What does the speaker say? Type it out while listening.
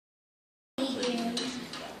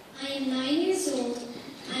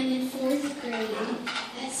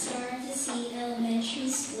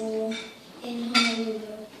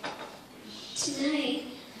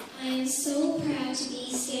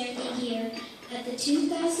at the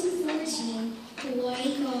 2014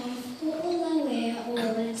 Hawaii Golf Ho'olauea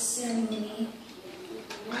Awards ceremony.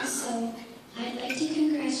 Also, I'd like to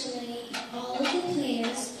congratulate all of the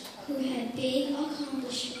players who had big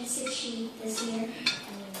accomplishments achieved this year.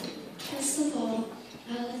 First of all,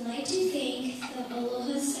 I would like to thank the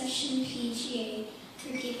Aloha Section PGA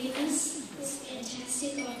for giving us this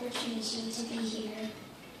fantastic opportunity to be here.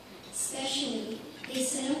 Especially, they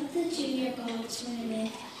set up the junior golf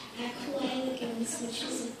tournament at Kauai Lagoons, which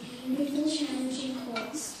was a beautiful, challenging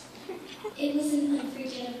course. It was an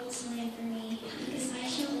unforgettable time for me because I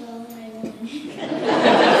shot well and I won.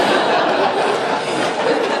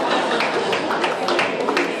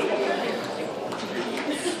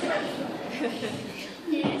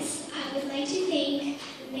 Next, I would like to thank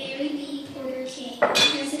Mary B. Porter King,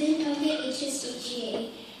 President of the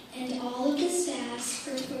HSJGA, and all of the staffs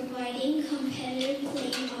for providing competitive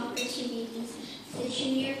playing opportunities for the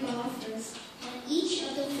junior golfers on each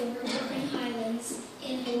of the 4 different islands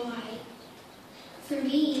in Hawaii. For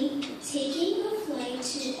me, taking a flight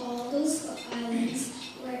to all those islands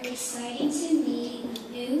were exciting to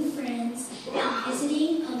meet new friends and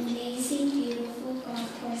visiting amazing, beautiful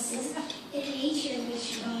golf courses in nature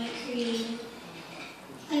which God created.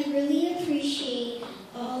 I really appreciate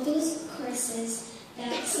all those courses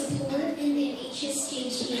that support in the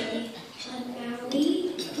HSJGA on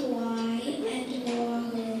Maui, Kauai, and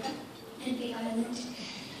Oahu, and Big Island.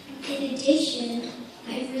 In addition,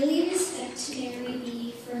 I really respect Mary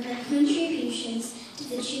B. for her contributions to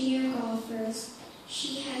the junior golfers.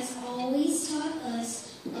 She has always taught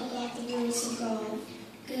us about the rules of golf,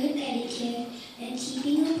 good etiquette, and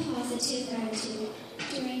keeping a positive attitude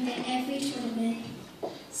during every tournament.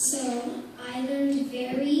 So, I learned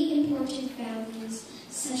very important values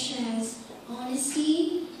such as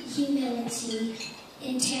honesty, humility,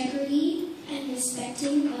 integrity, and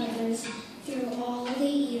respecting others through all the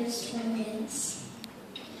year's tournaments.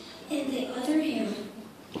 On the other hand,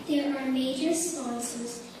 there are major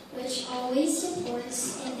sponsors which always support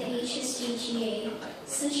us in the HSJGA,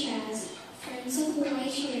 such as Friends of Hawaii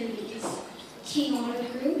Charities, King Auto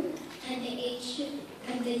Group,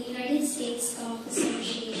 and the United States Golf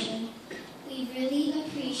Association. We really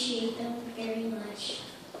appreciate them very much.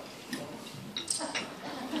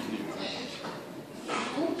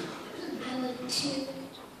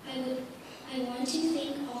 I want to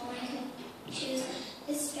thank all my coaches,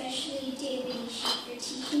 especially David Ishii, for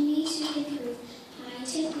teaching me to improve high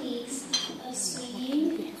techniques of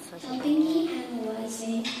swinging, helping me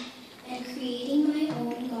analyzing, and creating my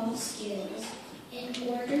own golf skills in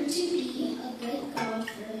order to be a good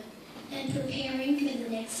golfer and preparing for the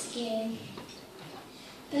next game.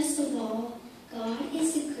 Best of all, God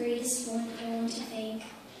is the greatest one I want to thank.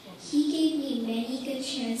 He gave me many good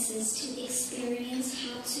chances to experience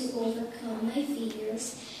how to overcome my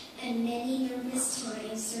fears and many nervous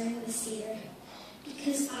times during this year.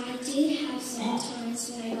 Because I did have some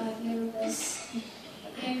times when I got nervous.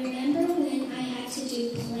 I remember when I had to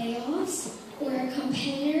do playoffs where a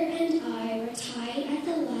competitor and I were tied at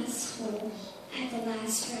the last hole at the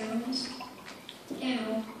last round.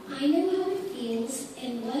 Now, I know how it feels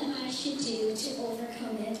and what I should do to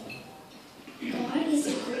overcome it. God is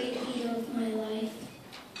a great leader of my life.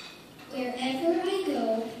 Wherever I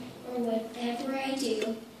go or whatever I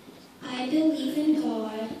do, I believe in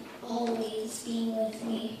God always being with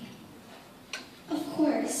me. Of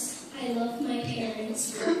course, I love my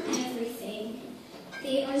parents for everything.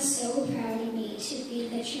 They are so proud of me to be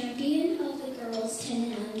the champion of the girls 10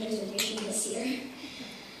 and under division this year.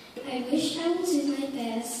 I wish I will do my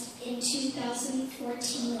best in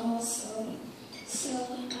 2014 also. So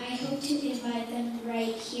I hope to invite them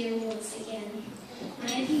right here once again.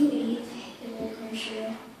 I believe it will come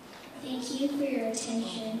true. Thank you for your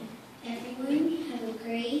attention, everyone.